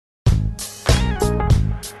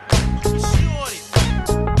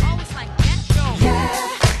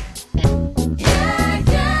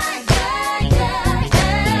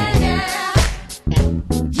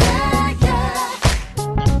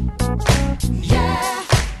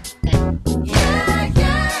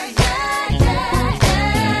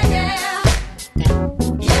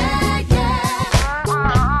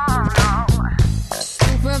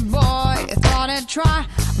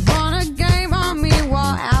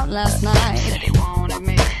last night. Said he wanted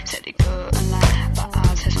me, said he couldn't lie, but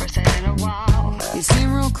I was his first date in a while. You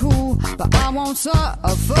seem real cool, but I won't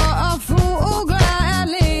suffer a fool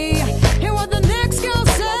gladly. Hear what the next girl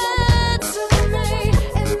said to me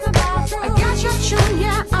in the bathroom. I got your tune,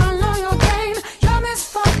 yeah, I know your game. Your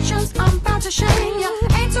misfortunes, I'm about to shame ya.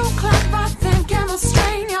 Ain't too clever, think I'm a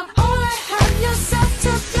strain ya. Only have yourself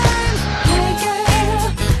to blame. Hey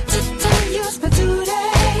girl, today you's my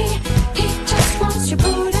today. He just wants your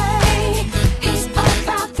booty. He's all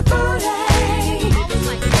about the booty.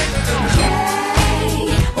 Yay,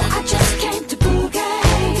 well I just came to boogie.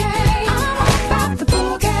 I'm all about the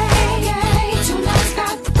boogie. Tonight's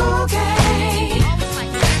got the boogie.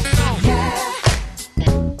 Yeah.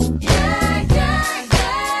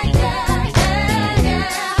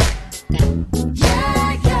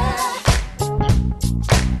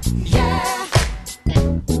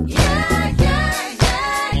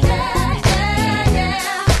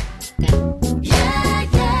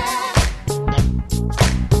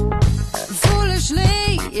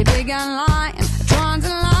 Foolishly, you began lying, trying to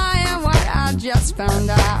lie at what I just found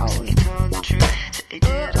out. He told the truth, said he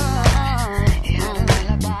didn't lie. He had an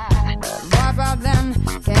alibi. Right about then,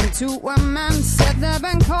 came two women, said they've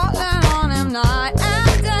been calling on him night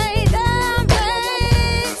and day. Then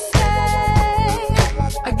they say,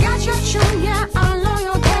 I got your tune, yeah,